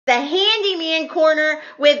the Handyman Corner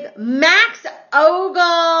with Max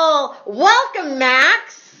Ogle. Welcome,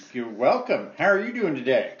 Max. You're welcome. How are you doing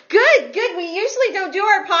today? Good. We usually don't do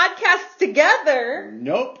our podcasts together.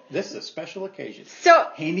 Nope. This is a special occasion. So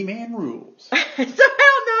Handyman rules. So I don't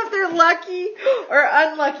know if they're lucky or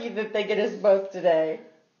unlucky that they get us both today.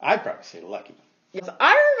 I'd probably say lucky. Yes,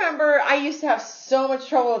 I remember I used to have so much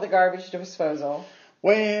trouble with the garbage disposal.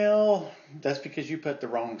 Well, that's because you put the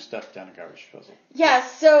wrong stuff down the garbage disposal. Yeah,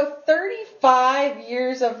 so 35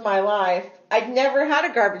 years of my life, I'd never had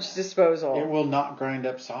a garbage disposal. It will not grind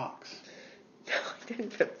up socks. No, I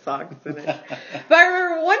didn't put socks in it. But I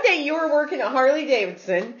remember one day you were working at Harley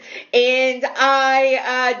Davidson, and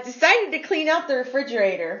I decided to clean out the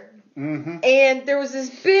refrigerator. Mm-hmm. And there was this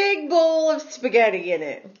big bowl of spaghetti in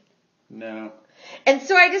it. No. And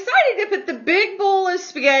so I decided to put the big bowl of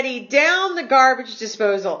spaghetti down the garbage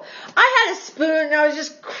disposal. I had a spoon and I was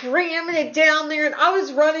just cramming it down there, and I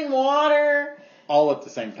was running water. All at the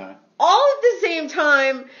same time. All at the same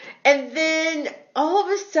time. And then all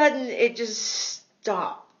of a sudden it just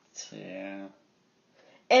stopped. Yeah.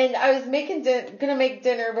 And I was gonna make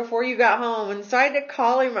dinner before you got home, and so I had to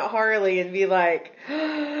call him at Harley and be like,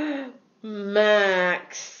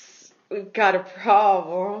 Max, we've got a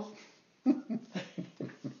problem.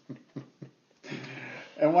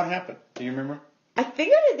 And what happened? Do you remember? I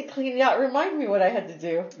think I had to clean it out. Remind me what I had to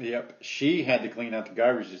do. Yep. She had to clean out the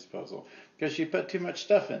garbage disposal because she put too much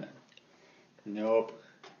stuff in it. Nope.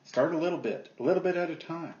 Start a little bit at a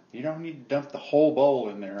time. You don't need to dump the whole bowl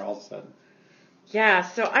in there all of a sudden. Yeah,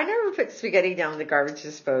 so I never put spaghetti down the garbage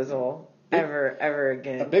disposal ever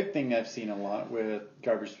again. A big thing I've seen a lot with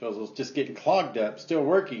garbage disposals just getting clogged up, still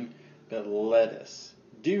working, but lettuce.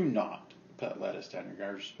 Do not put lettuce down your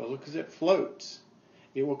garbage disposal because it floats.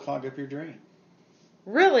 It will clog up your drain.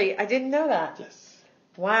 Really? I didn't know that. Yes.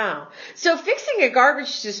 Wow. So fixing a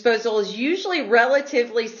garbage disposal is usually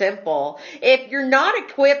relatively simple. If you're not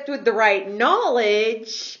equipped with the right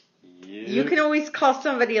knowledge, you can always call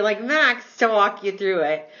somebody like Max to walk you through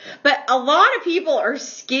it. But a lot of people are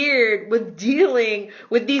scared with dealing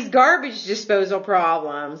with these garbage disposal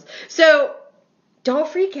problems. So don't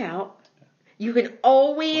freak out. You can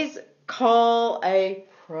always call a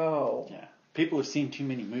pro. Yeah. People have seen too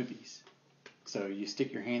many movies. So you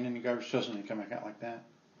stick your hand in the garbage disposal and you come back out like that.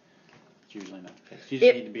 It's usually not the case. You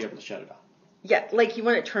just need to be able to shut it off. Yeah, like you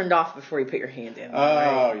want it turned off before you put your hand in. Oh,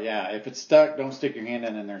 right? Yeah. If it's stuck, don't stick your hand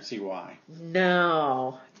in there and see why.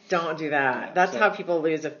 No, don't do that. Yeah, That's how people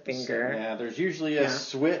lose a finger. Yeah, there's usually a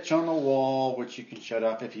switch on the wall which you can shut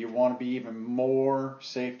off. If you want to be even more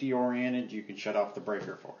safety oriented, you can shut off the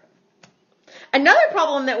breaker for it. Another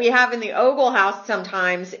problem that we have in the Ogle house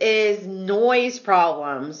sometimes is noise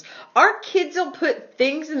problems. Our kids will put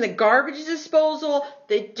things in the garbage disposal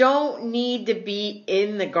that don't need to be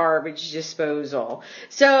in the garbage disposal.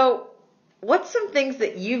 So, what's some things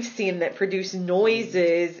that you've seen that produce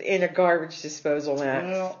noises in a garbage disposal, Max?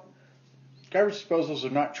 Well, garbage disposals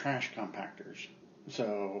are not trash compactors.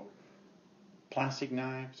 So, plastic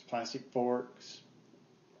knives, plastic forks,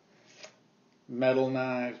 metal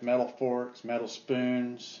knives, metal forks, metal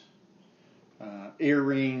spoons,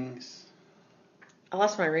 earrings. I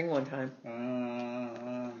lost my ring one time.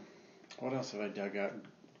 What else have I dug out?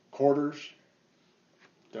 Quarters.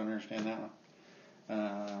 Don't understand that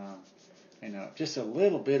one. Just a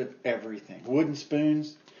little bit of everything. Wooden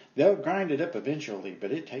spoons. They'll grind it up eventually,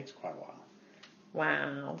 but it takes quite a while.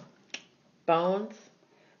 Wow. Bones?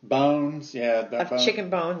 Bones, yeah. Of chicken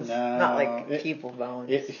bones, no, not like people bones.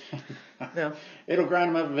 No. It'll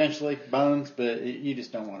grind them up eventually, bones, but you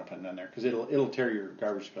just don't want to put them in there because it'll tear your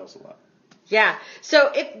garbage disposal up. Yeah. So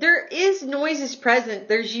if there is noises present,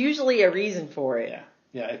 there's usually a reason for it.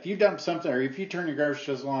 Yeah. If you dump something, or if you turn your garbage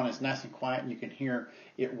disposal on, it's nice and quiet, and you can hear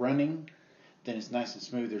it running, then it's nice and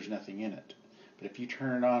smooth. There's nothing in it. But if you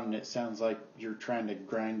turn it on and it sounds like you're trying to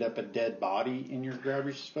grind up a dead body in your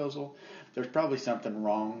garbage disposal, there's probably something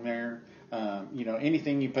wrong there.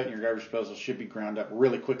 Anything you put in your garbage disposal should be ground up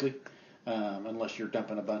really quickly, unless you're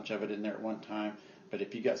dumping a bunch of it in there at one time. But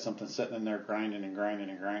if you got something sitting in there grinding, you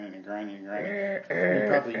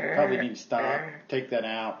probably need to stop, take that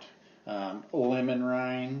out. Lemon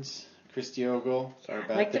rinds. Christy Ogle. Sorry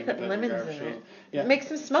about I like to put lemons in it. Yeah. It makes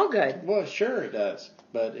them smell good. Well, sure it does,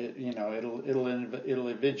 but it'll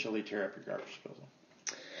eventually tear up your garbage disposal.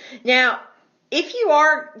 Now, if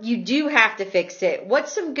you do have to fix it,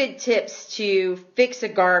 what's some good tips to fix a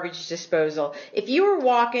garbage disposal? If you were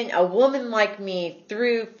walking a woman like me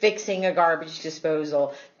through fixing a garbage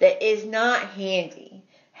disposal that is not handy,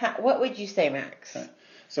 what would you say, Max? Okay.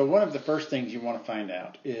 So one of the first things you want to find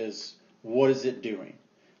out is, what is it doing?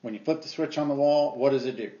 When you flip the switch on the wall, what does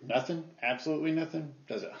it do? Nothing. Absolutely nothing.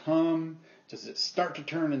 Does it hum? Does it start to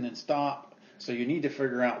turn and then stop? So you need to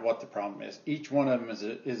figure out what the problem is. Each one of them is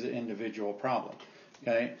an individual problem.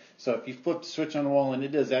 Okay? So if you flip the switch on the wall and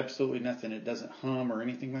it does absolutely nothing, it doesn't hum or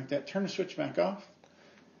anything like that, turn the switch back off.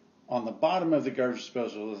 On the bottom of the garbage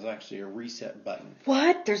disposal is actually a reset button.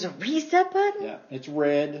 What? There's a reset button? Yeah, it's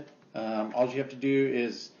red. All you have to do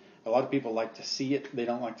is, a lot of people like to see it. They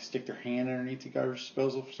don't like to stick their hand underneath the garbage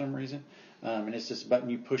disposal for some reason. And it's just a button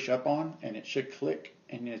you push up on, and it should click,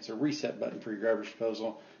 and it's a reset button for your garbage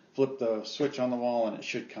disposal. Flip the switch on the wall, and it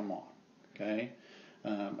should come on. Okay.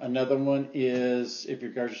 Another one is if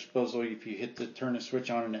your garbage disposal, if you turn the switch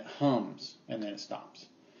on and it hums, and then it stops,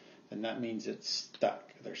 then that means it's stuck.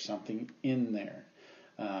 There's something in there.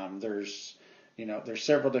 There's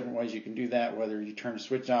several different ways you can do that, whether you turn the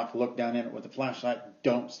switch off, look down in it with a flashlight,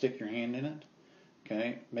 don't stick your hand in it.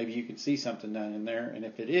 Okay? Maybe you can see something down in there, and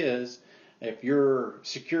if you're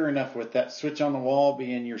secure enough with that switch on the wall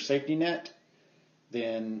being your safety net,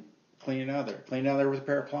 then clean it out of there. Clean it out of there with a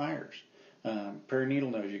pair of pliers. Pair of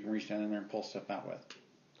needle nose you can reach down in there and pull stuff out with.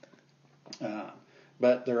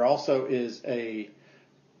 But there also is an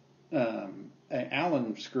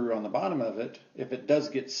Allen screw on the bottom of it. If it does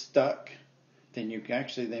get stuck, then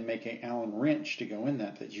they make an Allen wrench to go in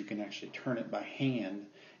that you can actually turn it by hand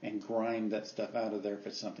and grind that stuff out of there if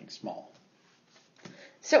it's something small.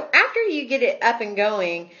 So after you get it up and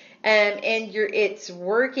going, and it's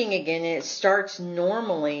working again and it starts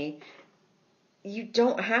normally, you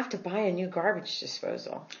don't have to buy a new garbage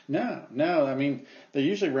disposal. No. I mean, they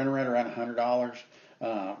usually run around $100.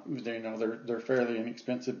 They're fairly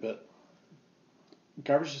inexpensive, but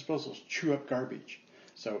garbage disposals chew up garbage.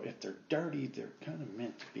 So if they're dirty, they're kind of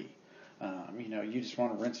meant to be. You just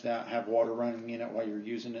want to rinse it out, have water running in it while you're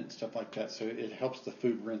using it and stuff like that. So it helps the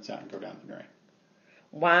food rinse out and go down the drain.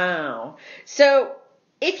 Wow. So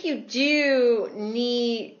if you do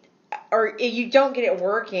need, or if you don't get it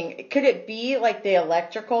working, could it be like the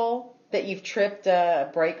electrical that you've tripped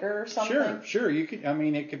a breaker or something? Sure. You could. I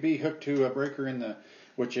mean, it could be hooked to a breaker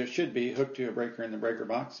which it should be hooked to a breaker in the breaker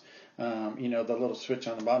box. The little switch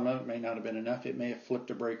on the bottom of it may not have been enough. It may have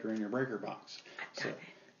flipped a breaker in your breaker box. So,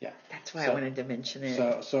 yeah. That's why I wanted to mention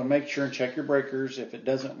it. So make sure and check your breakers. If it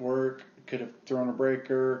doesn't work, could have thrown a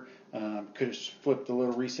breaker, could have flipped the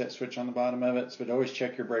little reset switch on the bottom of it. But always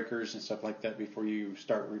check your breakers and stuff like that before you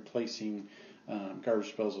start replacing garbage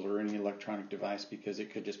disposal or any electronic device, because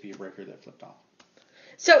it could just be a breaker that flipped off.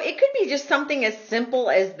 So it could be just something as simple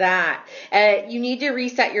as that. You need to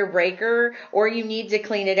reset your breaker or you need to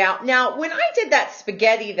clean it out. Now, when I did that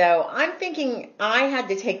spaghetti, though, I'm thinking I had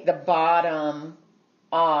to take the bottom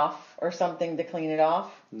off or something to clean it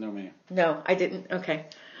off. No, ma'am. No, I didn't. Okay.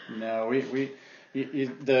 No,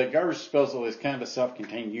 the garbage disposal is kind of a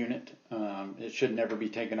self-contained unit. It should never be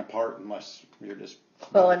taken apart unless you're just...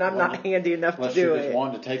 Well, and I'm not handy enough to do it. Unless you're just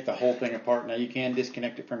wanting to take the whole thing apart. Now, you can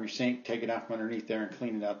disconnect it from your sink, take it out from underneath there, and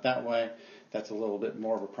clean it out that way. That's a little bit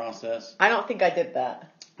more of a process. I don't think I did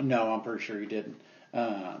that. No, I'm pretty sure you didn't.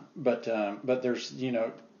 But there's,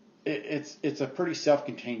 it's a pretty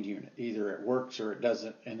self-contained unit. Either it works or it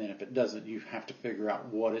doesn't. And then if it doesn't, you have to figure out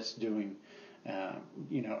what it's doing.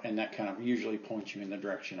 And that kind of usually points you in the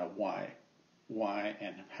direction of why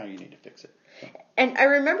and how you need to fix it. So. And I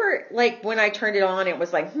remember, like, when I turned it on, it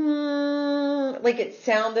was like, like it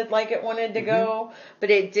sounded like it wanted to go, but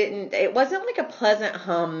it didn't. It wasn't like a pleasant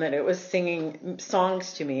hum that it was singing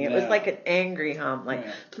songs to me. It was like an angry hum, like,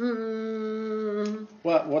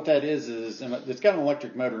 Well, what that is it's got an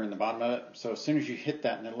electric motor in the bottom of it. So as soon as you hit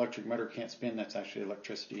that and the electric motor can't spin, that's actually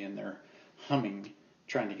electricity in there humming,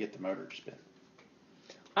 trying to get the motor to spin.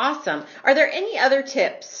 Awesome. Are there any other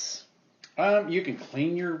tips? You can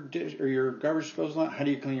clean your garbage disposal out. How do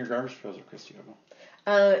you clean your garbage disposal, Christy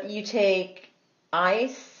Ogle? You take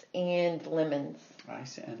ice and lemons.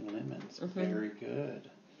 Ice and lemons. Mm-hmm. Very good.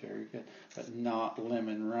 But not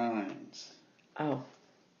lemon rinds. Oh.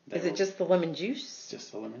 Is it just the lemon juice?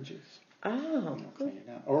 Just the lemon juice. Oh. Clean it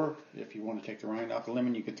out. Or if you want to take the rind off the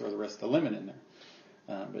lemon, you can throw the rest of the lemon in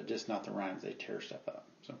there. But just not the rinds. They tear stuff up.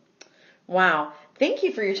 So. Wow. Thank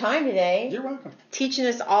you for your time today. You're welcome. Teaching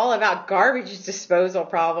us all about garbage disposal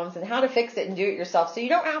problems and how to fix it and do it yourself. So you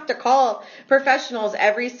don't have to call professionals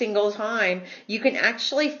every single time. You can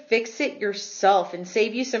actually fix it yourself and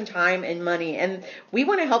save you some time and money. And we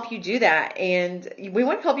want to help you do that. And we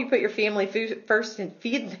want to help you put your family food first and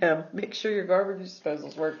feed them. Make sure your garbage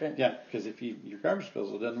disposal's working. Yeah, because if your garbage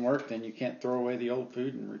disposal doesn't work, then you can't throw away the old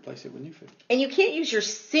food and replace it with new food. And you can't use your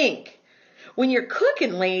sink. When you're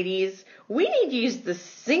cooking, ladies, we need to use the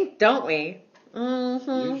sink, don't we?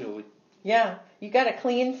 Mm-hmm. Usually. Yeah. You got to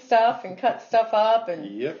clean stuff and cut stuff up and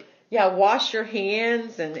Yep. yeah, wash your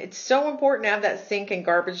hands, and it's so important to have that sink and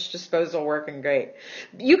garbage disposal working great.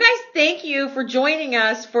 You guys, thank you for joining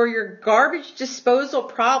us for your garbage disposal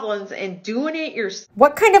problems and doing it yourself.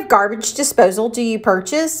 What kind of garbage disposal do you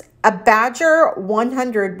purchase? A Badger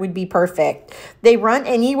 100 would be perfect. They run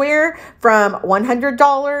anywhere from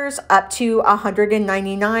 $100 up to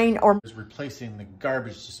 $199 or Is replacing the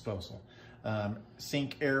garbage disposal.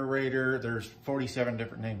 Sink aerator, there's 47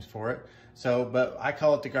 different names for it. So, but I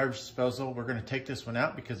call it the garbage disposal. We're going to take this one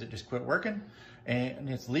out because it just quit working and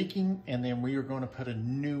it's leaking, and then we are going to put a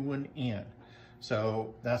new one in.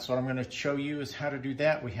 So that's what I'm going to show you is how to do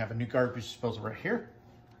that. We have a new garbage disposal right here.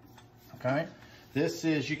 Okay. This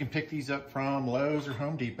is, you can pick these up from Lowe's or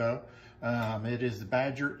Home Depot. It is the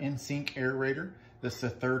Badger in-sink aerator. This is a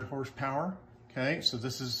 3rd horsepower. Okay. So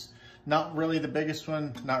this is not really the biggest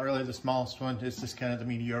one, not really the smallest one. It's just kind of the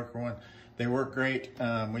mediocre one. They work great.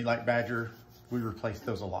 We like Badger. We replace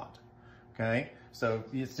those a lot. Okay. So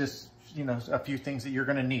it's just, you know, a few things that you're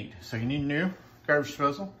going to need. So you need a new garbage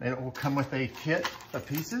disposal. It will come with a kit of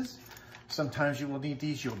pieces. Sometimes you will need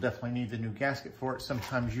these. You'll definitely need the new gasket for it.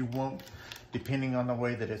 Sometimes you won't, depending on the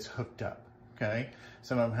way that it's hooked up. Okay.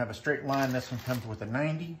 Some of them have a straight line. This one comes with a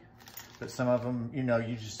 90. But some of them, you know,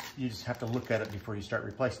 you just have to look at it before you start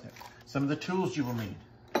replacing it. Some of the tools you will need.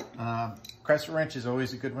 Crescent wrench is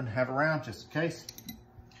always a good one to have around just in case.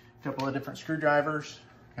 A couple of different screwdrivers,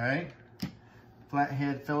 okay?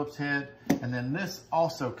 Flathead, Phillips head, and then this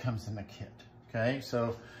also comes in the kit, okay?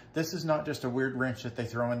 So this is not just a weird wrench that they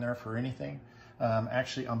throw in there for anything.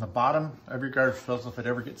 Actually, on the bottom of your garbage disposal, if it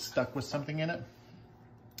ever gets stuck with something in it,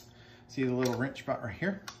 see the little wrench spot right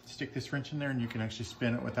here? Stick this wrench in there and you can actually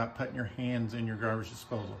spin it without putting your hands in your garbage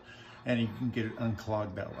disposal. And you can get it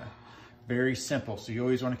unclogged that way. Very simple, so you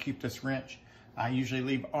always want to keep this wrench. I usually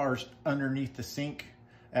leave ours underneath the sink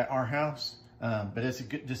at our house, but it's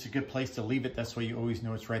just a good place to leave it. That's why you always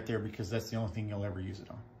know it's right there because that's the only thing you'll ever use it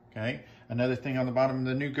on, okay? Another thing on the bottom of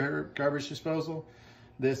the new garbage disposal,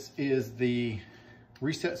 this is the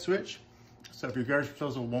reset switch. So if your garbage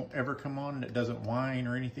disposal won't ever come on and it doesn't whine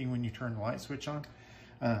or anything when you turn the light switch on,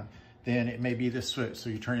 then it may be this switch. So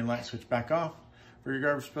you turn your light switch back off for your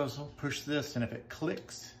garbage disposal, push this, and if it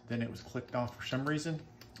clicks, then it was clicked off for some reason,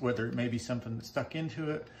 whether it may be something that stuck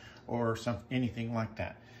into it or anything like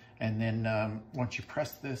that. And then once you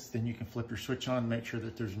press this, then you can flip your switch on, make sure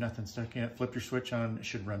that there's nothing stuck in it, flip your switch on, it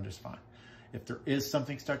should run just fine. If there is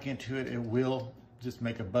something stuck into it, it will just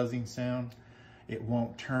make a buzzing sound. It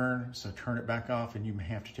won't turn, so turn it back off and you may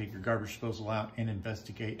have to take your garbage disposal out and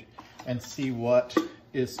investigate and see what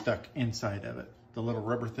is stuck inside of it. The little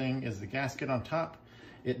rubber thing is the gasket on top.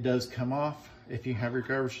 It does come off if you have your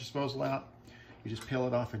garbage disposal out. You just peel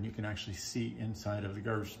it off and you can actually see inside of the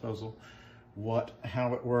garbage disposal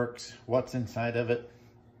how it works, what's inside of it,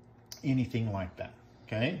 anything like that,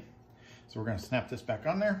 okay? So we're gonna snap this back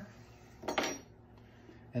on there.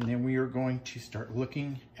 And then we are going to start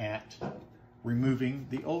looking at removing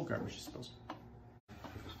the old garbage disposal.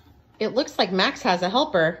 It looks like Max has a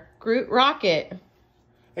helper. Groot Rocket.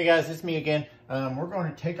 Hey guys, it's me again. We're going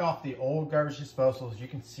to take off the old garbage disposal. As you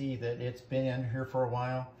can see that it's been in here for a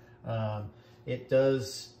while. It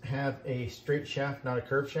does have a straight shaft, not a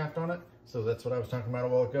curved shaft on it. So that's what I was talking about a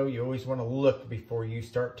while ago. You always want to look before you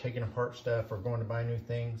start taking apart stuff or going to buy new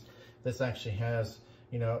things. This actually has,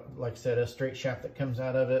 you know, like I said, a straight shaft that comes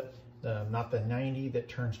out of it, not the 90 that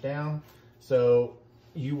turns down. So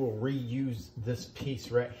you will reuse this piece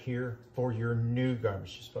right here for your new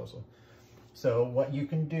garbage disposal. So what you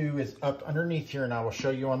can do is up underneath here, and I will show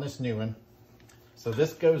you on this new one. So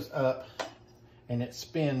this goes up and it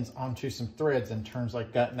spins onto some threads and turns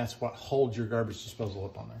like that, and that's what holds your garbage disposal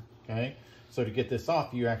up on there, okay? So to get this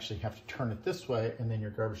off, you actually have to turn it this way, and then your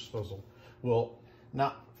garbage disposal will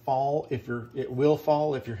not fall. It will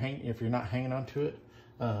fall if you're not hanging onto it.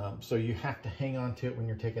 So you have to hang on to it when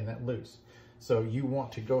you're taking that loose. So you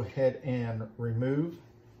want to go ahead and remove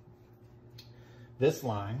this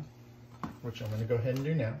line, which I'm going to go ahead and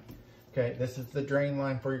do now. Okay, this is the drain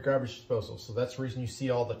line for your garbage disposal. So that's the reason you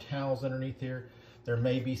see all the towels underneath here. There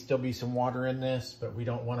may still be some water in this, but we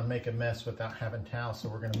don't want to make a mess without having towels. So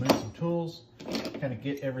we're going to move some tools, kind of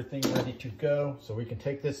get everything ready to go so we can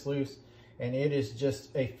take this loose. And it is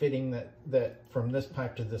just a fitting that from this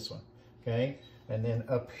pipe to this one, okay? And then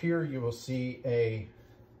up here you will see a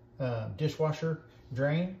dishwasher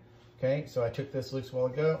drain, okay? So I took this loose a while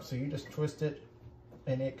ago. So you just twist it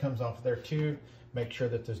and it comes off there too. Make sure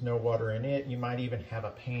that there's no water in it. You might even have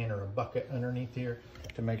a pan or a bucket underneath here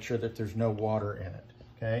to make sure that there's no water in it,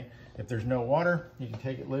 okay? If there's no water, you can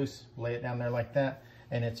take it loose, lay it down there like that,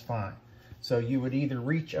 and it's fine. So you would either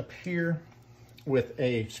reach up here with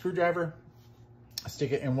a screwdriver,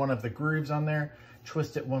 stick it in one of the grooves on there,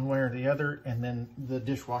 twist it one way or the other, and then the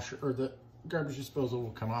dishwasher or the garbage disposal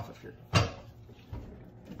will come off of here.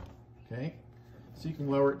 Okay, so you can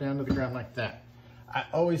lower it down to the ground like that. I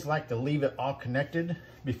always like to leave it all connected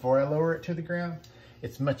before I lower it to the ground.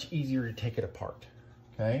 It's much easier to take it apart.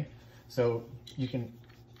 Okay, so you can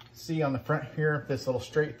see on the front here, this little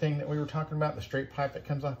straight thing that we were talking about, the straight pipe that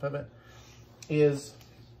comes off of it, is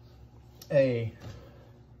a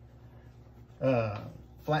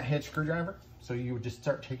flathead screwdriver. So you would just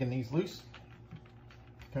start taking these loose,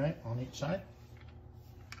 okay, on each side.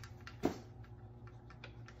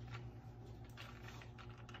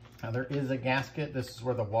 Now there is a gasket. This is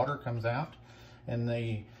where the water comes out, and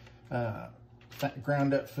the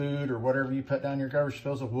ground up food or whatever you put down your garbage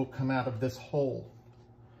disposal will come out of this hole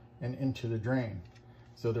and into the drain.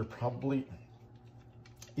 So there probably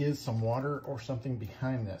is some water or something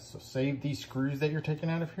behind this. So save these screws that you're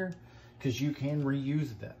taking out of here, because you can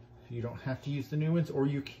reuse them. You don't have to use the new ones, or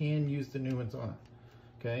you can use the new ones on it.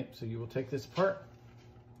 Okay, so you will take this apart.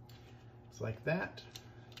 It's like that.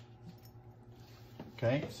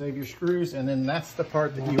 Okay, save your screws, and then that's the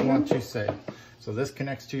part that you want to save. So this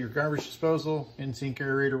connects to your garbage disposal, in-sink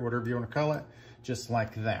aerator, whatever you want to call it, just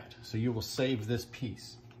like that. So you will save this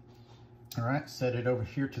piece. All right, set it over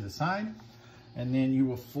here to the side, and then you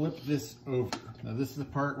will flip this over. Now this is the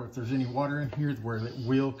part where if there's any water in here where it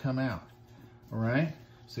will come out. All right,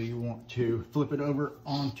 so you want to flip it over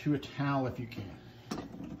onto a towel if you can.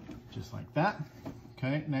 Just like that.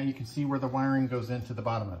 Okay, now you can see where the wiring goes into the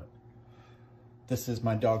bottom of it. This is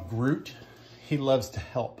my dog Groot. He loves to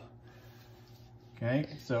help. Okay,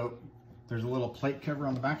 so there's a little plate cover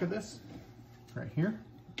on the back of this, right here.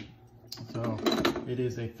 So it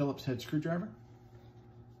is a Phillips head screwdriver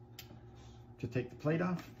to take the plate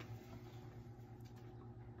off.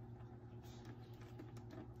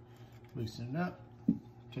 Loosen it up,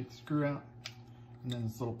 take the screw out, and then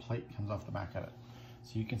this little plate comes off the back of it.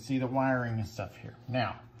 So you can see the wiring and stuff here.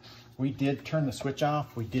 Now, we did turn the switch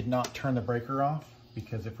off. We did not turn the breaker off,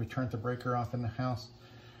 because if we turned the breaker off in the house,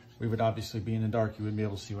 we would obviously be in the dark. You wouldn't be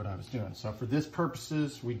able to see what I was doing. So for this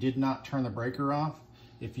purposes, we did not turn the breaker off.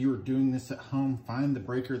 If you are doing this at home, find the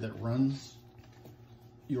breaker that runs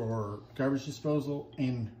your garbage disposal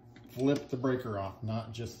and flip the breaker off,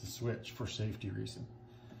 not just the switch, for safety reason.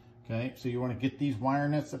 Okay, so you want to get these wire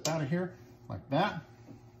nuts up out of here like that.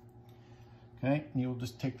 Okay, and you'll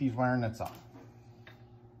just take these wire nuts off.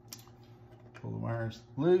 Pull the wires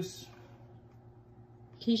loose.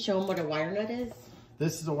 Can you show them what a wire nut is?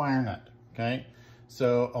 This is a wire nut, okay?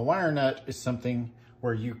 So a wire nut is something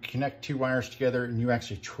where you connect two wires together and you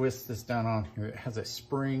actually twist this down on here. It has a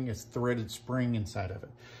spring, it's threaded spring inside of it.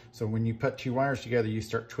 So when you put two wires together, you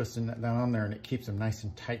start twisting that down on there, and it keeps them nice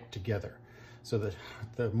and tight together. So that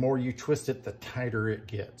the more you twist it, the tighter it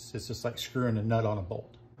gets. It's just like screwing a nut on a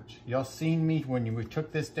bolt. Y'all seen me when we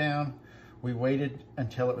took this down. We waited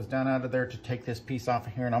until it was down out of there to take this piece off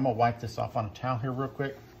of here, and I'm gonna wipe this off on a towel here real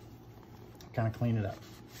quick, kind of clean it up.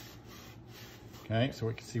 Okay, so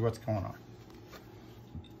we can see what's going on.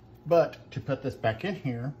 But to put this back in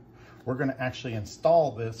here, we're gonna actually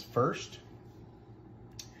install this first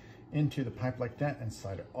into the pipe like that and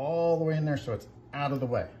slide it all the way in there so it's out of the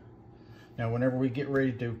way. Now, whenever we get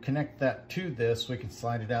ready to connect that to this, we can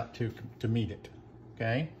slide it out to meet it,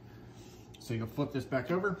 okay? So you'll flip this back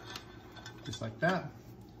over, just like that.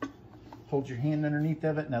 Hold your hand underneath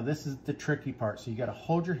of it. Now this is the tricky part. So you gotta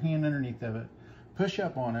hold your hand underneath of it, push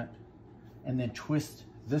up on it, and then twist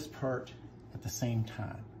this part at the same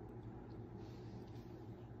time.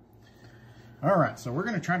 All right, so we're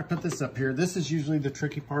gonna try to put this up here. This is usually the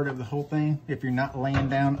tricky part of the whole thing, if you're not laying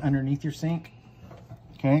down underneath your sink,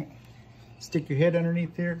 okay? Stick your head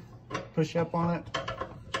underneath here, push up on it,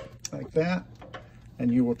 like that,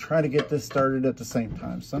 and you will try to get this started at the same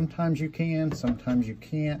time. Sometimes you can, sometimes you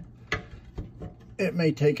can't. It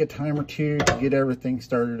may take a time or two to get everything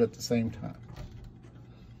started at the same time.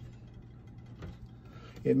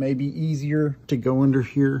 It may be easier to go under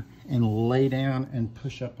here and lay down and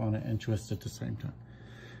push up on it and twist at the same time.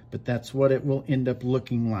 But that's what it will end up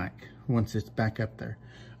looking like once it's back up there.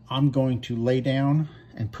 I'm going to lay down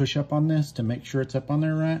and push up on this to make sure it's up on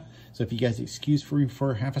there right. So if you guys excuse me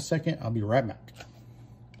for half a second, I'll be right back.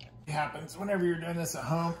 It happens whenever you're doing this at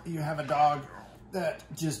home. You have a dog that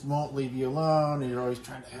just won't leave you alone, and you're always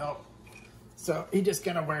trying to help. So he just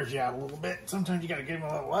kind of wears you out a little bit. Sometimes you got to give him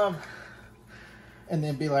a little love and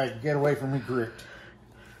then be like, get away from me, Groot.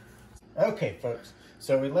 Okay, folks.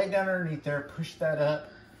 So we laid down underneath there, pushed that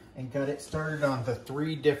up, and got it started on the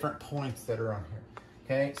 3 different points that are on here.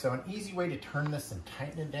 Okay, so an easy way to turn this and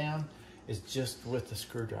tighten it down is just with the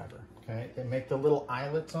screwdriver. Okay, they make the little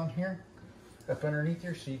eyelets on here up underneath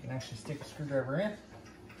here, so you can actually stick a screwdriver in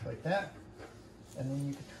like that, and then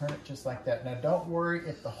you can turn it just like that. Now don't worry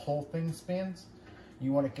if the whole thing spins.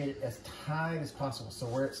 You want to get it as tight as possible, so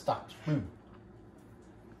where it stops, boom.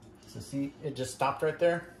 So see, it just stopped right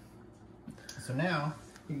there. So now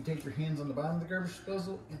you can take your hands on the bottom of the garbage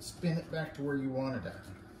disposal and spin it back to where you want it at.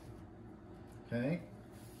 Okay,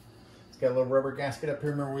 it's got a little rubber gasket up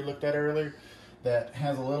here, remember we looked at earlier, that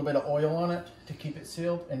has a little bit of oil on it to keep it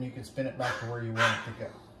sealed, and you can spin it back to where you want it to go.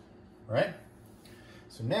 All right,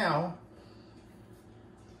 so now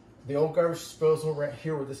the old garbage disposal right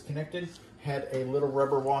here where this connected had a little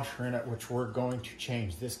rubber washer in it, which we're going to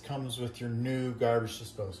change. This comes with your new garbage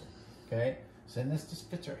disposal. Okay, so then this just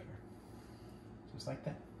fits right here, just like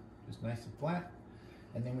that, just nice and flat.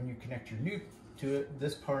 And then when you connect your new to it,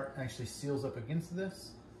 this part actually seals up against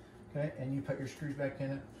this. Okay, and you put your screws back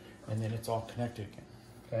in it, and then it's all connected again.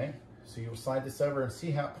 Okay, so you'll slide this over and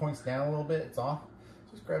see how it points down a little bit. It's off.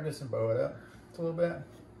 Just grab this and bow it up just a little bit.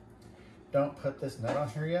 Don't put this nut on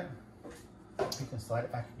here yet. You can slide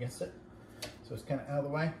it back against it, so it's kind of out of the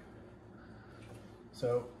way.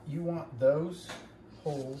 So you want those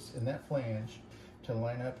holes in that flange to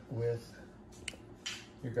line up with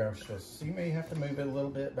your garbage disposal. So you may have to move it a little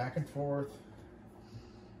bit back and forth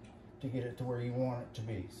to get it to where you want it to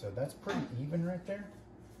be. So that's pretty even right there.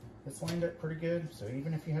 It's lined up pretty good. So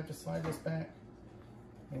even if you have to slide this back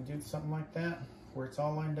and do something like that, where it's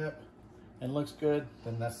all lined up and looks good,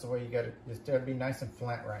 then that's the way you got it. It's got to be nice and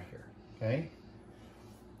flat right here. Okay.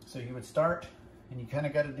 So you would start, and you kind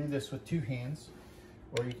of got to do this with two hands,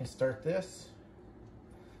 or you can start this.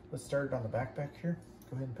 Let's start it on the back here.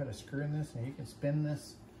 Go ahead and put a screw in this, and you can spin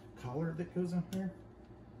this collar that goes up here.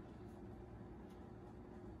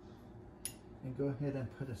 And go ahead and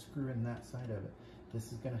put a screw in that side of it.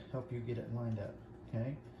 This is going to help you get it lined up.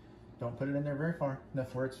 Okay. Don't put it in there very far,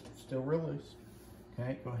 enough where it's still real loose.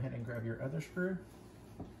 Okay, go ahead and grab your other screw.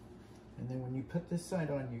 And then when you put this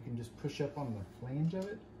side on, you can just push up on the flange of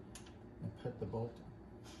it and put the bolt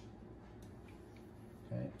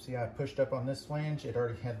in. Okay, see how I pushed up on this flange? It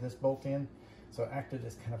already had this bolt in, so it acted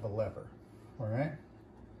as kind of a lever. All right?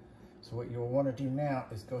 So what you'll want to do now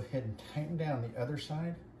is go ahead and tighten down the other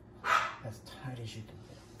side as tight as you can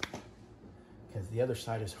get, because the other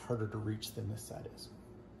side is harder to reach than this side is.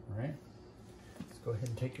 All right? Let's go ahead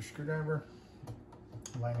and take your screwdriver,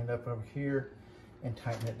 line it up over here, and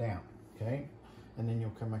tighten it down. Okay, and then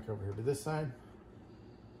you'll come back over here to this side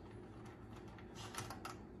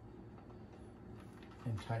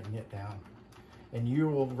and tighten it down. And you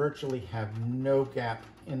will virtually have no gap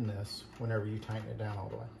in this whenever you tighten it down all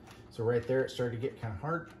the way. So right there, it started to get kind of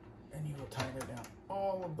hard, and you will tighten it down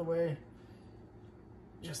all of the way,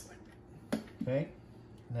 just like that. Okay,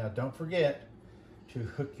 now don't forget to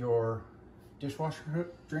hook your dishwasher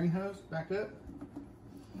drain hose back up.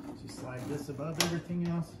 So slide this above everything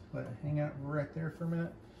else, let it hang out right there for a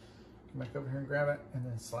minute. Come back over here and grab it, and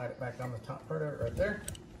then slide it back on the top part of it right there.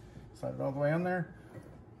 Slide it all the way on there.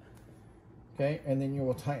 Okay, and then you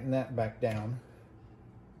will tighten that back down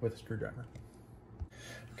with a screwdriver.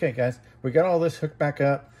 Okay guys, we got all this hooked back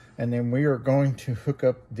up, and then we are going to hook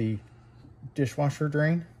up the dishwasher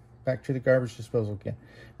drain back to the garbage disposal again.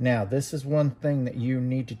 Now, this is one thing that you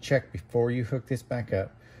need to check before you hook this back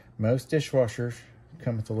up. Most dishwashers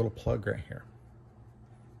come with a little plug right here.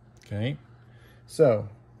 Okay, so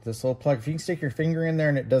this little plug, if you can stick your finger in there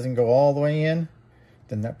and it doesn't go all the way in,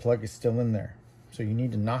 then that plug is still in there. So you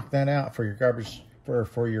need to knock that out for your garbage,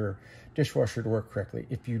 for your dishwasher to work correctly.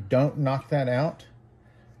 If you don't knock that out,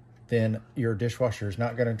 then your dishwasher is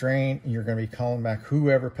not going to drain, and you're going to be calling back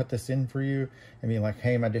whoever put this in for you and being like,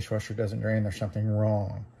 hey, my dishwasher doesn't drain, there's something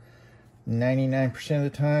wrong. 99% of the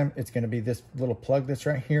time, it's going to be this little plug that's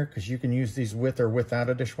right here, because you can use these with or without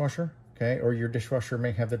a dishwasher, okay? Or your dishwasher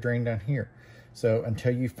may have the drain down here. So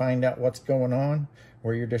until you find out what's going on,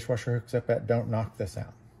 where your dishwasher hooks up at, don't knock this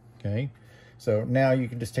out, okay? So now you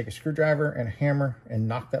can just take a screwdriver and a hammer and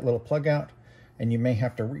knock that little plug out, and you may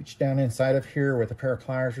have to reach down inside of here with a pair of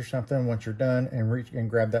pliers or something once you're done, and reach and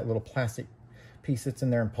grab that little plastic piece that's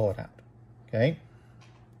in there and pull it out, okay?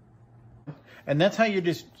 And that's how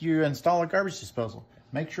you install a garbage disposal.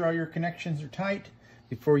 Make sure all your connections are tight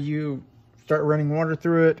before you start running water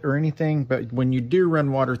through it or anything. But when you do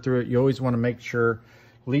run water through it, you always want to make sure,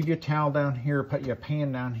 leave your towel down here, put your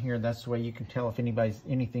pan down here. That's the way you can tell if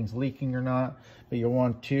anything's leaking or not. But you'll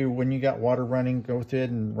want to, when you got water running, go through it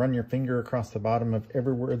and run your finger across the bottom of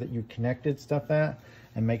everywhere that you connected stuff at,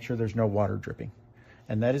 and make sure there's no water dripping.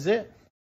 And that is it.